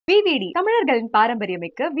VVD தமிழர்களின்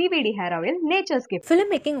பாரம்பரியமிக்க VVD hair oil nature's gift. Film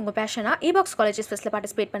making உங்க பேஷனா EBox colleges festல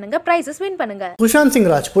பார்ட்டிசிபேட் பண்ணுங்க, prizes win பண்ணுங்க. சுஷாந்த் சிங்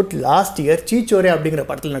ராஜ்புட் லாஸ்ட் இயர் சீச்சோரே அப்படிங்கிற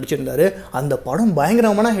படத்தில் நடிச்சிருந்தாரு. அந்த படம்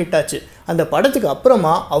பயங்கரமான ஹிட் ஆச்சு. அந்த படத்துக்கு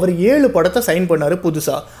அப்புறமா அவர் 7 படத்தை சைன் பண்ணாரு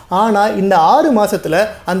புதுசா. ஆனா இந்த 6 மாசத்துல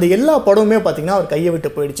அந்த எல்லா படமுமே பாத்தீங்கன்னா அவர் கையை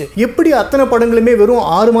விட்டு போயிடுச்சு. எப்படி அத்தனை படங்களுமே வெறும்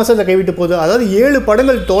 6 மாசத்துல கைவிட்டு போகுது? அதாவது 7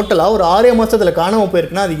 படங்கள் டோட்டலா ஒரு 6 மாசத்துல காணாம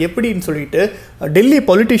போயிருக்குன்னா அது எப்படின்னு சொல்லிட்டு டெல்லி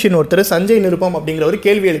பொலிட்டிஷியன் ஒருத்தர் சஞ்சய் நிருபம் அப்படிங்கிற ஒரு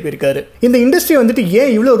கேள்வி எழுப்பியிருக்காரு. இந்த இண்டஸ்ட்ரி வந்துட்டு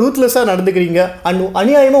ஏன் இவ்வளவு ரூத்லெஸ்ஸா நடந்துக்கிறீங்க,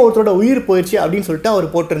 அநியாயமா ஒருத்தரோட உயிர் போயிடுச்சு அப்படின்னு சொல்லிட்டு அவர்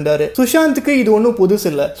போட்டிருந்தாரு. சுஷாந்துக்கு இது ஒன்றும் புதுசு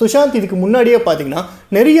இல்லை. சுஷாந்த் இதுக்கு முன்னாடியே பாத்தீங்கன்னா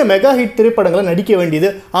நிறைய மெகா ஹிட் திரைப்படங்களை நடிக்க வேண்டியது.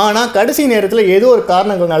 ஆனா கடைசி நேரத்தில் ஏதோ ஒரு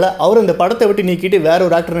காரணங்களால அவர் அந்த படத்தை விட்டு நீக்கிட்டு வேற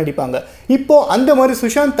ஒரு ஆக்டர் நடிப்பாங்க. இப்போ அந்த மாதிரி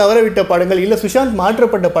சுஷாந்த் தவற விட்ட படங்கள் இல்ல சுஷாந்த்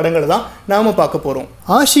மாற்றப்பட்ட படங்கள் தான் நாம பார்க்க போறோம்.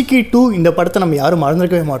 ஆஷிகி 2 இந்த படத்தை நம்ம யாரும்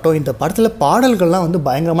மறந்துருக்கவே மாட்டோம். இந்த படத்துல பாடல்கள்லாம் வந்து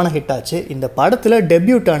பயங்கரமான ஹிட் ஆச்சு. இந்த படத்துல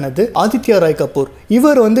டெபியூட் ஆனது ஆதித்யா ராய் கபூர்.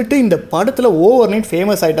 இவர் வந்துட்டு இந்த படத்துல ஓவர் நைட்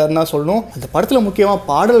ஃபேமஸ் ஆயிட்டாருன்னா சொல்லணும். அந்த படத்துல முக்கியமா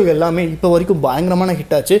பாடல்கள் எல்லாமே இப்போ வரைக்கும் பயங்கரமான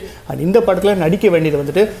ஹிட் ஆச்சு. அண்ட் இந்த படத்துல நடிக்க வேண்டியது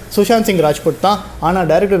வந்துட்டு சுஷாந்த் சிங் ராஜ்புட் தான். ஆனா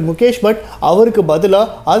டைரக்டர் முகேஷ் பட் அவருக்கு பதிலா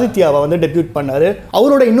ஆதித்யாவை வந்து டெபியூட் பண்ணாரு.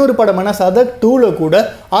 அவரோட இன்னொரு படமான சதக் 2ல கூட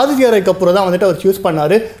ஆதித்யா ராய் கபூர் தான் வந்துட்டு அவர் சூஸ்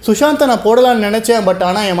பண்ணாரு. சுஷாந்தை நான் போடலாம்னு நினைச்சேன், பட்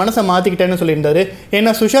ஆனால் என் மனசை மாற்றிக்கிட்டேன்னு சொல்லியிருந்தாரு.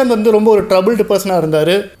 ஏன்னா சுஷாந்த் வந்து ரொம்ப ஒரு ட்ரபிள்டு பர்சனாக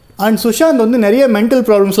இருந்தார். அண்ட் சுஷாந்த் வந்து நிறைய மென்டல்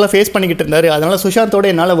ப்ராப்ளம்ஸ்லாம் ஃபேஸ் பண்ணிக்கிட்டு இருந்தார். அதனால் சுஷாந்தோட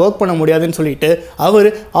என்னால் ஒர்க் பண்ண முடியாதுன்னு சொல்லிட்டு அவர்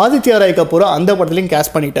ஆதித்யா ராய் கபூரை அந்த படத்துலையும்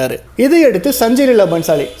கேஸ்ட் பண்ணிட்டாரு. இதையடுத்து சஞ்சய்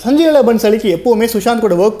லீலா பன்சாலிக்கு எப்போவுமே சுஷாந்த்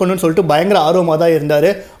கூட ஒர்க் பண்ணணும்னு சொல்லிட்டு பயங்கர ஆர்வமாக தான்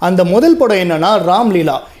இருந்தார். அந்த முதல் படம் என்னன்னா ராம்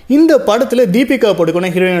லீலா. இந்த படத்தில் தீபிகா படுகோனே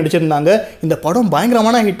ஹீரோயின் நடிச்சிருந்தாங்க. இந்த படம்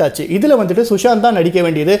பயங்கரமான ஹிட் ஆச்சு. இதில் வந்துட்டு சுஷாந்த் தான் நடிக்க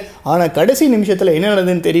வேண்டியது. ஆனால் கடைசி நிமிஷத்தில் என்ன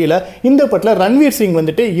நடந்ததுன்னு தெரியல. இந்த படத்தில் ரன்வீர் சிங்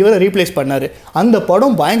வந்துட்டு இவரை ரீப்ளேஸ் பண்ணார். அந்த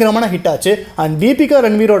படம் பயங்கரமான ஹிட் ஆச்சு. அண்ட் தீபிகா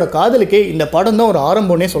ரன்வீரோட காதலுக்கே இந்த படம் தான் ஒரு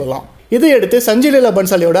ஆரம்பம்னே சொல்லலாம். இதையடுத்து சஞ்சய் லீலா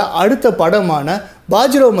பன்சாலியோட அடுத்த படமான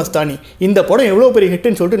பாஜிராவ் மஸ்தானி. இந்த படம் எவ்வளோ பெரிய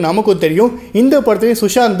ஹிட்னு சொல்லிட்டு நமக்கும் தெரியும். இந்த படத்துலையும்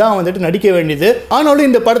சுஷாந்த் தான் வந்துட்டு நடிக்க வேண்டியது. ஆனாலும்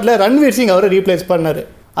இந்த படத்தில் ரன்வீர் சிங் அவரை ரீப்ளேஸ் பண்ணார்.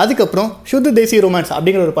 அதுக்கப்புறம் சுத்த தேசி ரொமான்ஸ்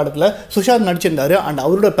அப்படிங்கிற ஒரு படத்தில் சுஷாந்த் நடிச்சிருந்தாரு. அண்ட்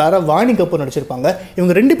அவரோட பேரை வாணி கபூர் நடிச்சிருப்பாங்க.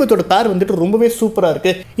 இவங்க 2 பேர்த்தோட பேர் வந்துட்டு ரொம்பவே சூப்பராக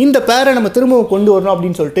இருக்கு. இந்த பேரை நம்ம திரும்பவும் கொண்டு வரணும்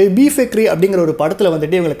அப்படின்னு சொல்லிட்டு பீஃபெக்ரி அப்படிங்கிற ஒரு படத்தில்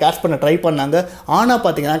வந்துட்டு இவங்களை கேஸ்ட் பண்ண ட்ரை பண்ணாங்க. ஆனால்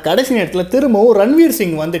பார்த்தீங்கன்னா கடைசி நேரத்தில் திரும்பவும் ரன்வீர்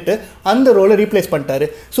சிங் வந்துட்டு அந்த ரோலை ரீப்ளேஸ் பண்ணிட்டாரு.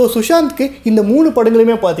 ஸோ சுஷாந்த்க்கு இந்த 3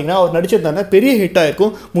 படங்களுமே பார்த்தீங்கன்னா அவர் நடிச்சிருந்தாங்க பெரிய ஹிட்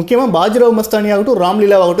ஆயிருக்கும். முக்கியமாக பாஜிராவ் மஸ்தானி ஆகட்டும்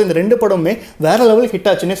ராம்லீலா ஆகட்டும் இந்த 2 படமுமே வேற லெவல் ஹிட்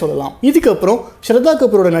ஆச்சுன்னே சொல்லலாம். இதுக்கப்புறம் ஸ்ரத்தா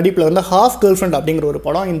கபூரோட நடிப்பில் வந்து ஹாஃப் கேர்ள் ஃப்ரெண்ட் அப்படிங்கிற ஒரு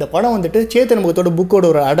படம். இந்த படம் வந்துட்டு சேத்தன் முகத்தோட புக்கோட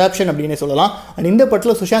ஒரு அடாப்ஷன் அப்படின்னு சொல்லலாம். அண்ட் இந்த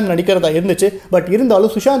படத்தில் சுஷாந்த் நடிக்கிறதா இருந்துச்சு. பட்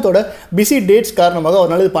இருந்தாலும் சுஷாந்தோட பிஸி டேட்ஸ் காரணமாக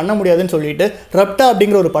அவரால் இது பண்ண முடியாதுன்னு சொல்லிட்டு ரப்டா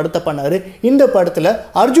அப்படிங்கிற ஒரு படத்தை பண்ணாரு. இந்த படத்தில்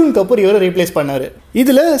அர்ஜுன் கபூர் இவரை ரீப்ளேஸ் பண்ணாரு.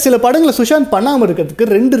 இதில் சில படங்களை சுஷாந்த் பண்ணாமல் இருக்கிறதுக்கு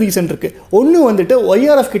 2 ரீசன் இருக்கு. ஒன்று வந்துட்டு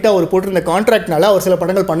ஒய்ஆர்எஃப் கிட்ட அவர் போட்டிருந்த கான்ட்ராக்ட்னால அவர் சில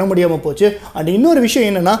படங்கள் பண்ண முடியாமல் போச்சு. அண்ட் இன்னொரு விஷயம்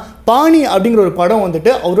என்னன்னா பாணி அப்படிங்கிற ஒரு படம்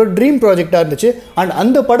வந்துட்டு அவரோட ட்ரீம் ப்ராஜெக்டாக இருந்துச்சு. அண்ட்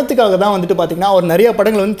அந்த படத்துக்காக தான் வந்துட்டு பார்த்தீங்கன்னா அவர் நிறைய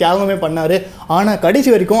படங்கள் வந்து தியாகமே பண்ணாரு. ஆனால் கடைசி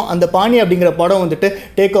வரைக்கும் அந்த பாணி அப்படிங்கிற படம் வந்துட்டு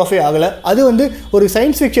டேக் ஆஃபே ஆகலை. அது வந்து ஒரு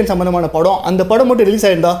சயின்ஸ் ஃபிக்ஷன் சம்பந்தமான படம். அந்த படம் மட்டும் ரிலீஸ்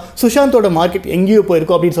ஆயிருந்தா சுஷாந்தோட மார்க்கெட் எங்கேயோ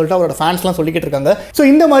போயிருக்கும் அப்படின்னு சொல்லிட்டு அவரோட ஃபேன்ஸ்லாம் சொல்லிக்கிட்டு இருக்காங்க. ஸோ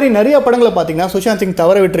இந்த மாதிரி நிறைய படங்களை பார்த்தீங்கன்னா சுஷாந்த் சிங்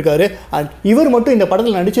தவற விட்டுருக்காரு. அண்ட் இவர் மட்டும் இந்த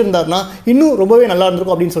படத்தில் நடிச்சிருந்தாருன்னா இன்னும் ரொம்பவே நல்லா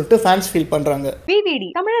இருந்திருக்கும் அப்படின்னு சொல்லிட்டு ஃபேன்ஸ் ஃபீல் பண்றாங்க. VVD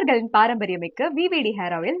தமிழர்களின் பாரம்பரியமிக்க VVD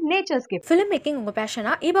hair oil nature's gift. Film making உங்க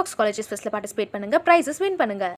பேஷனா EBox colleges festல பார்ட்டிசிபேட் பண்ணுங்க, prizes win பண்ணுங்க.